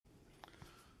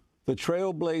The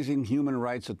trailblazing human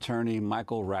rights attorney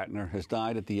Michael Ratner has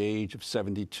died at the age of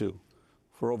 72.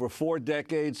 For over 4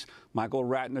 decades, Michael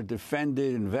Ratner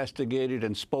defended, investigated,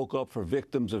 and spoke up for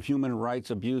victims of human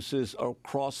rights abuses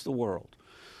across the world.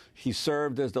 He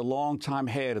served as the longtime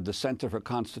head of the Center for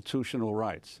Constitutional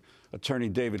Rights. Attorney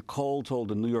David Cole told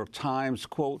the New York Times,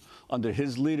 quote, under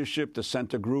his leadership, the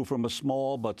center grew from a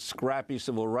small but scrappy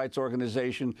civil rights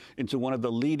organization into one of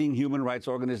the leading human rights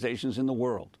organizations in the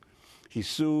world. He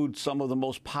sued some of the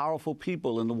most powerful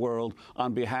people in the world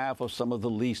on behalf of some of the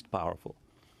least powerful.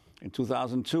 In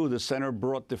 2002, the center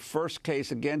brought the first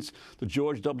case against the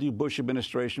George W. Bush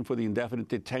administration for the indefinite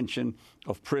detention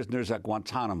of prisoners at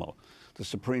Guantánamo. The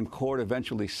Supreme Court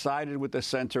eventually sided with the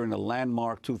center in a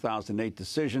landmark 2008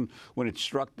 decision when it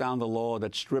struck down the law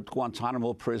that stripped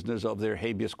Guantánamo prisoners of their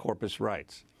habeas corpus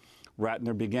rights.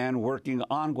 Ratner began working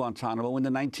on Guantánamo in the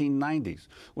 1990s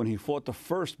when he fought the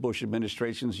first Bush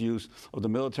administration's use of the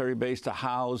military base to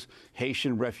house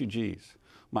Haitian refugees.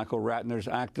 Michael Ratner's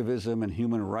activism and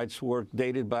human rights work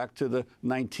dated back to the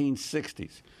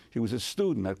 1960s. He was a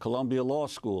student at Columbia Law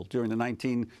School during the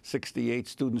 1968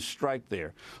 student strike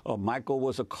there. Michael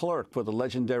was a clerk for the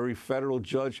legendary federal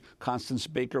judge Constance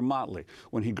Baker Motley.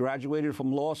 When he graduated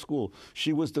from law school,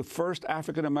 she was the first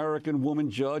African-American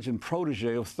woman judge and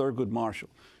protege of Thurgood Marshall.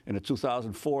 In a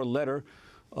 2004 letter,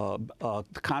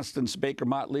 Constance Baker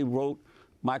Motley wrote,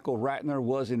 Michael Ratner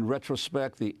was, in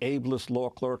retrospect, the ablest law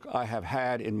clerk I have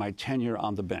had in my tenure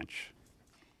on the bench.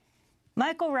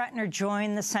 Michael Ratner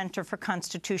joined the Center for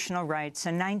Constitutional Rights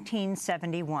in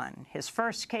 1971. His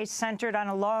first case centered on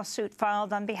a lawsuit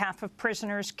filed on behalf of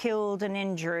prisoners killed and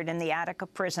injured in the Attica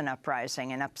prison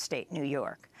uprising in upstate New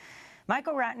York.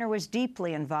 Michael Ratner was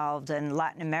deeply involved in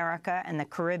Latin America and the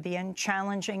Caribbean,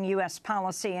 challenging U.S.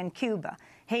 policy in Cuba,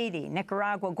 Haiti,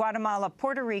 Nicaragua, Guatemala,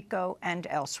 Puerto Rico, and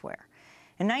elsewhere.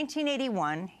 In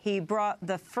 1981, he brought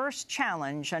the first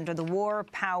challenge under the War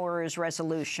Powers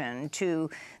Resolution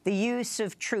to the use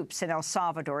of troops in El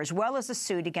Salvador, as well as a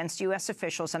suit against U.S.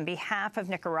 officials on behalf of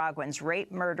Nicaraguans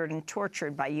raped, murdered, and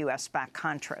tortured by U.S.-backed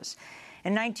Contras.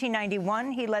 In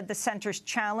 1991, he led the center's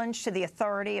challenge to the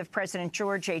authority of President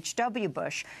George H.W.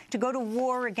 Bush to go to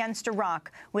war against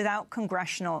Iraq without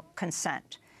congressional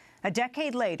consent. A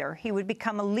decade later, he would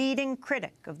become a leading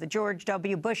critic of the George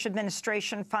W. Bush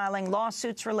administration, filing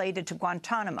lawsuits related to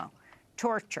Guantánamo,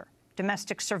 torture,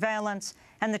 domestic surveillance,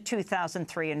 and the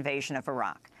 2003 invasion of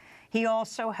Iraq. He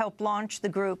also helped launch the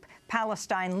group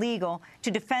Palestine Legal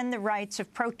to defend the rights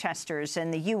of protesters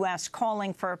in the U.S.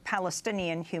 calling for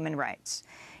Palestinian human rights.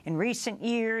 In recent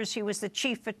years, he was the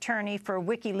chief attorney for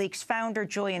WikiLeaks founder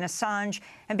Julian Assange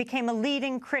and became a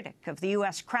leading critic of the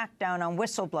U.S. crackdown on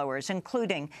whistleblowers,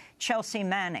 including Chelsea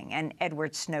Manning and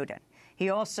Edward Snowden. He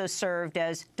also served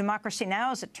as Democracy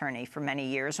Now!'s attorney for many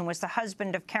years and was the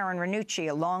husband of Karen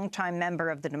Ranucci, a longtime member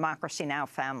of the Democracy Now!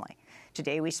 Family.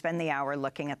 Today, we spend the hour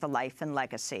looking at the life and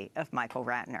legacy of Michael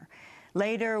Ratner.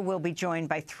 Later, we'll be joined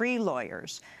by 3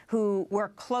 lawyers who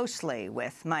worked closely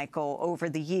with Michael over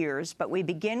the years, but we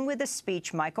begin with a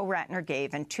speech Michael Ratner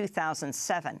gave in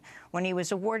 2007 when he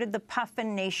was awarded the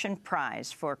Puffin Nation Prize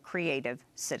for Creative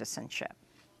Citizenship.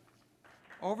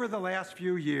 Over the last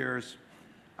few years,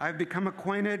 I've become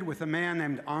acquainted with a man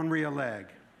named Henri Alleg.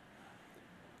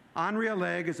 Henri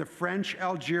Alleg is a French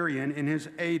Algerian in his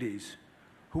 80s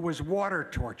who was water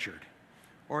tortured,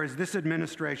 or as this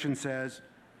administration says,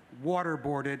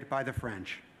 waterboarded by the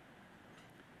French.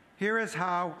 Here is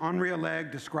how Henri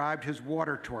Alleg described his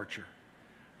water torture,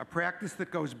 a practice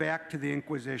that goes back to the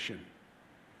Inquisition.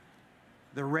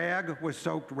 The rag was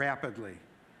soaked rapidly.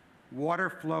 Water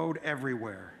flowed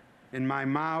everywhere, in my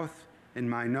mouth, in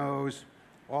my nose,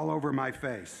 all over my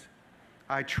face.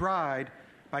 I tried,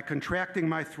 by contracting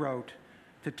my throat,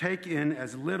 to take in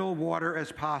as little water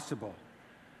as possible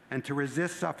and to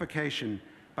resist suffocation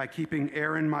by keeping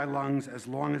air in my lungs as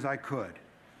long as I could.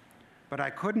 But I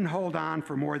couldn't hold on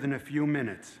for more than a few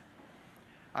minutes.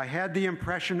 I had the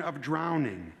impression of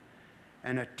drowning,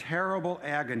 and a terrible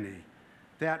agony,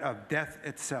 that of death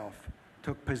itself,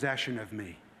 took possession of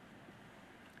me.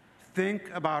 Think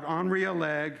about Henri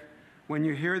Alleg when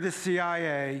you hear the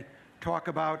CIA talk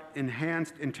about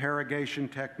enhanced interrogation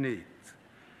techniques,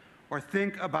 or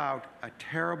think about a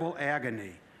terrible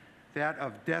agony, that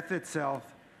of death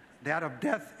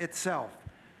itself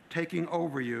taking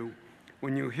over you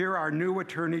when you hear our new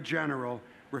Attorney General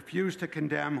refuse to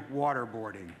condemn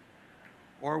waterboarding,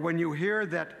 or when you hear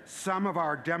that some of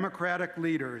our Democratic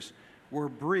leaders were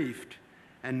briefed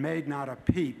and made not a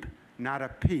peep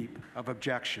of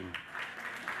objection.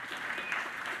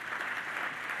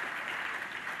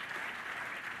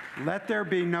 Let there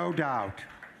be no doubt,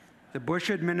 The Bush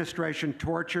administration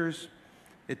tortures,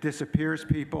 it disappears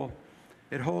people,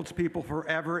 it holds people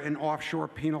forever in offshore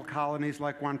penal colonies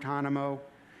like Guantánamo.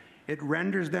 It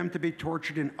renders them to be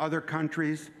tortured in other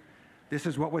countries. This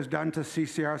is what was done to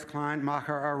CCR's client,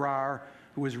 Maher Arar,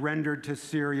 who was rendered to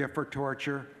Syria for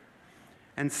torture.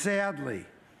 And sadly,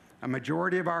 a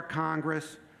majority of our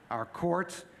Congress, our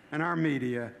courts, and our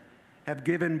media have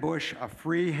given Bush a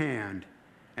free hand,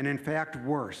 and in fact,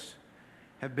 worse,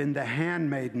 have been the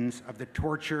handmaidens of the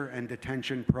torture and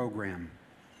detention program.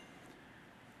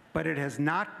 But it has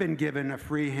not been given a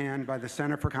free hand by the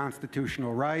Center for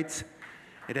Constitutional Rights.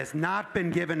 It has not been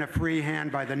given a free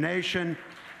hand by the nation.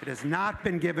 It has not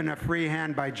been given a free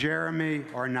hand by Jeremy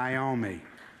or Naomi.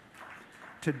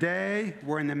 Today,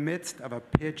 we're in the midst of a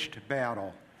pitched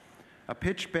battle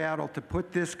to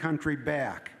put this country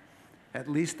back, at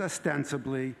least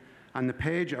ostensibly, on the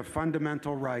page of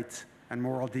fundamental rights and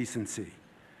moral decency.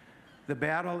 The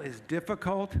battle is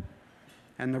difficult,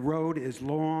 and the road is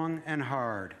long and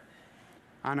hard.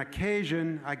 On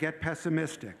occasion, I get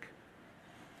pessimistic.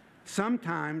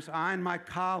 Sometimes I and my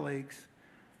colleagues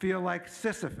feel like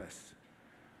Sisyphus.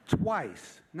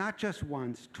 Twice, not just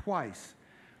once, twice,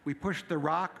 we pushed the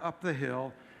rock up the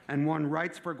hill and won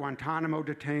rights for Guantánamo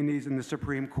detainees in the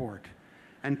Supreme Court.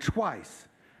 And twice,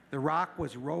 the rock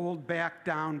was rolled back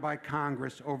down by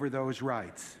Congress over those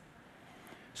rights.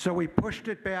 So we pushed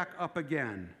it back up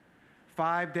again.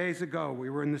 5 days ago, we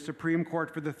were in the Supreme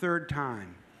Court for the third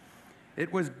time.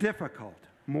 It was difficult,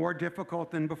 more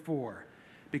difficult than before,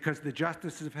 because the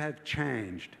justices have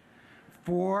changed.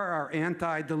 4 are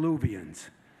antediluvians,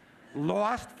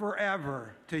 lost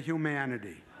forever to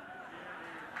humanity.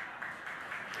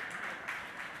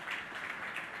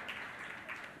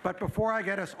 But before I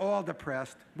get us all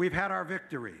depressed, we've had our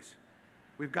victories.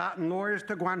 We've gotten lawyers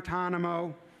to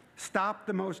Guantánamo, stopped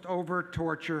the most overt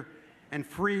torture, and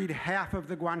freed half of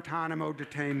the Guantánamo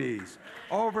detainees,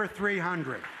 over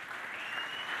 300.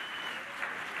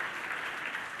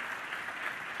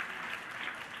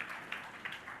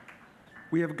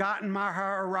 We have gotten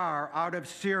Maher Arar out of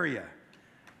Syria.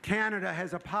 Canada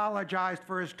has apologized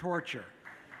for his torture,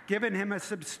 given him a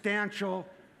substantial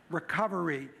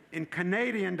recovery in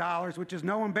Canadian dollars, which is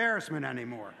no embarrassment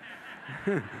anymore.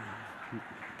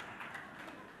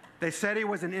 They said he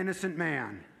was an innocent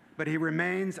man, but he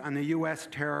remains on the U.S.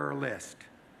 terror list.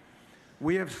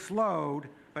 We have slowed,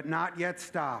 but not yet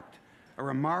stopped, a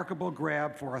remarkable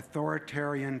grab for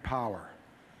authoritarian power.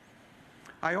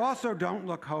 I also don't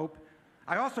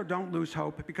lose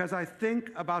hope because I think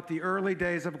about the early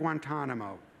days of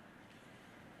Guantánamo.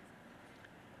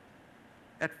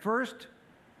 At first,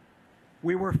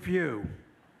 we were few,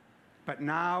 but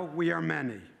now we are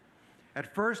many.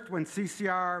 At first, when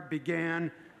CCR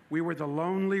began, we were the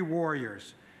lonely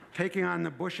warriors taking on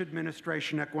the Bush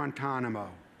administration at Guantánamo.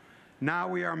 Now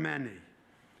we are many.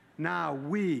 Now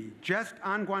we, just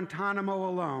on Guantánamo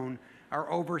alone, are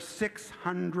over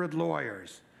 600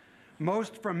 lawyers,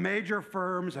 most from major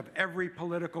firms of every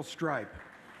political stripe.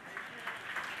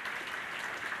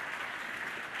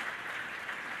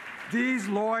 These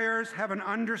lawyers have an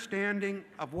understanding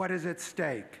of what is at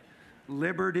stake,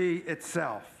 liberty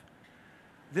itself.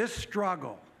 This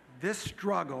struggle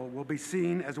will be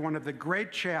seen as one of the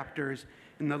great chapters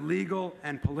in the legal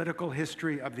and political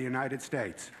history of the United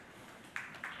States.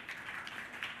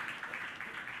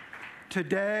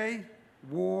 Today,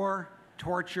 war,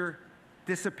 torture,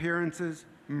 disappearances,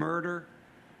 murder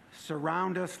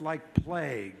surround us like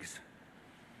plagues.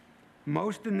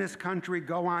 Most in this country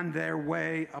go on their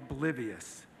way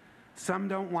oblivious. Some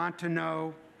don't want to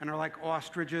know and are like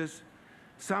ostriches.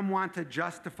 Some want to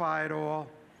justify it all.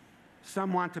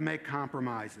 Some want to make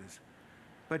compromises.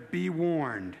 But be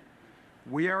warned,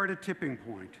 we are at a tipping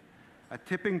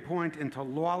point into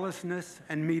lawlessness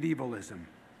and medievalism.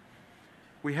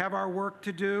 We have our work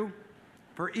to do.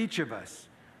 For each of us,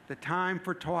 the time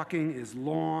for talking is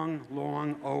long,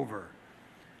 long over.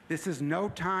 This is no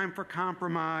time for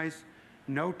compromise,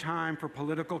 no time for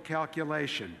political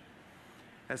calculation.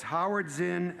 As Howard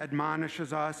Zinn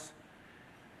admonishes us,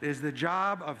 it is the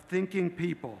job of thinking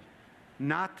people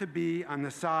not to be on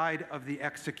the side of the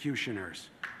executioners.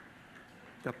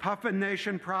 The Puffin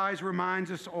Nation Prize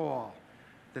reminds us all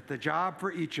that the job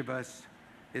for each of us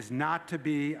is not to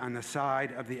be on the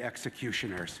side of the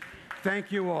executioners.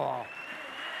 Thank you all.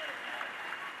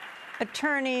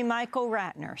 Attorney Michael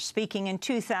Ratner, speaking in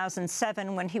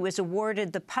 2007 when he was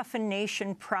awarded the Puffin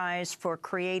Nation Prize for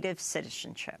Creative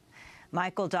Citizenship.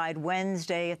 Michael died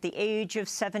Wednesday at the age of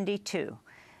 72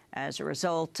 as a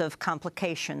result of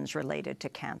complications related to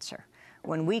cancer.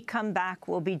 When we come back,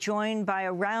 we'll be joined by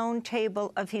a round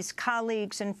table of his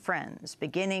colleagues and friends,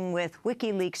 beginning with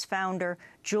WikiLeaks founder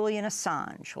Julian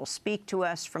Assange, who will speak to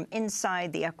us from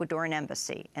inside the Ecuadorian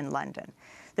embassy in London.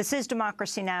 This is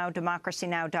Democracy Now!,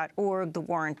 democracynow.org, The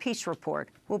War and Peace Report.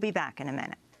 We'll be back in a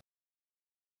minute.